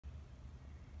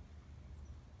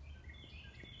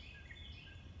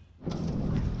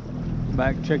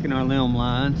back checking our limb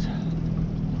lines. I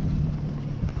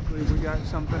believe we got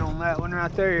something on that one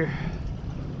right there.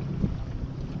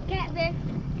 Catfish.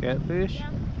 Catfish?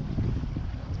 Yeah.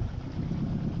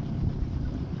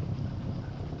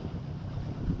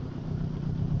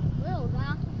 Little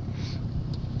guy.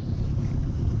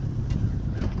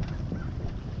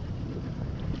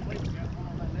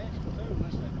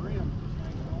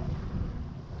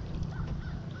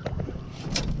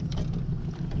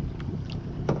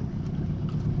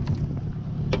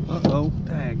 Uh-oh,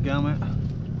 dadgummit.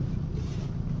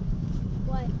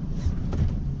 What?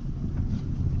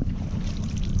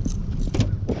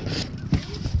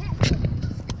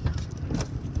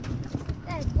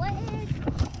 Dad, what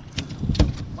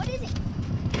is it?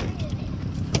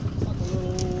 It's like a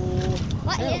little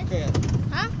What is? cat.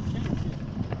 Huh?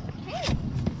 Hey.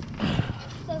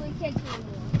 So we catch one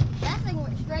more. That thing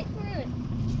went straight through it.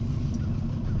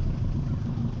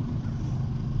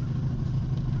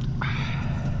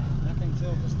 That thing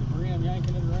tells us the brim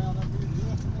yanking it around up here.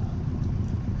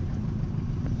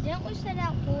 Didn't we set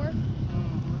out 4?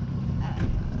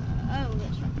 Oh,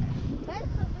 that's right there. That's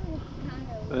something kind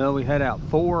of. Well, we had out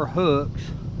 4 hooks.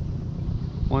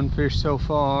 1 fish so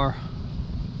far.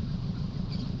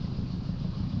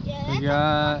 Yeah,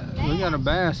 We got a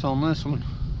bass on this one.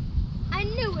 I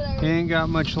knew there He ain't got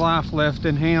much life left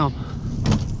in him.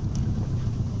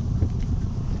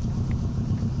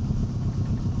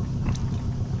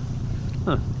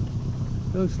 Huh.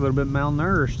 He looks a little bit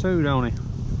malnourished too, don't he?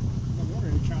 No wonder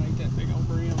he's trying to eat that big old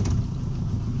brim.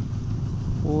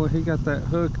 Boy, he got that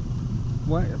hook.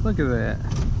 What? Look at that.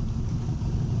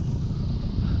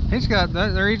 He's got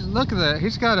that. Look at that.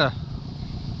 He's got a.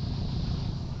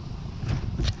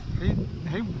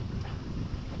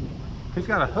 He's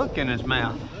got a hook in his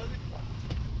mouth.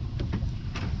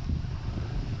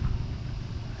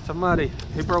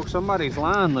 He broke somebody's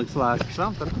line, looks like, or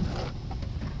something.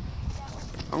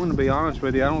 I'm gonna be honest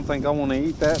with you, I don't think I want to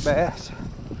eat that bass.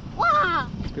 Wow.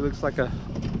 He looks like kind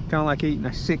of like eating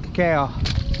a sick cow.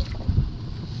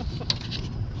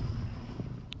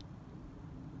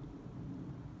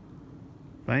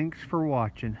 Thanks for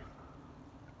watching.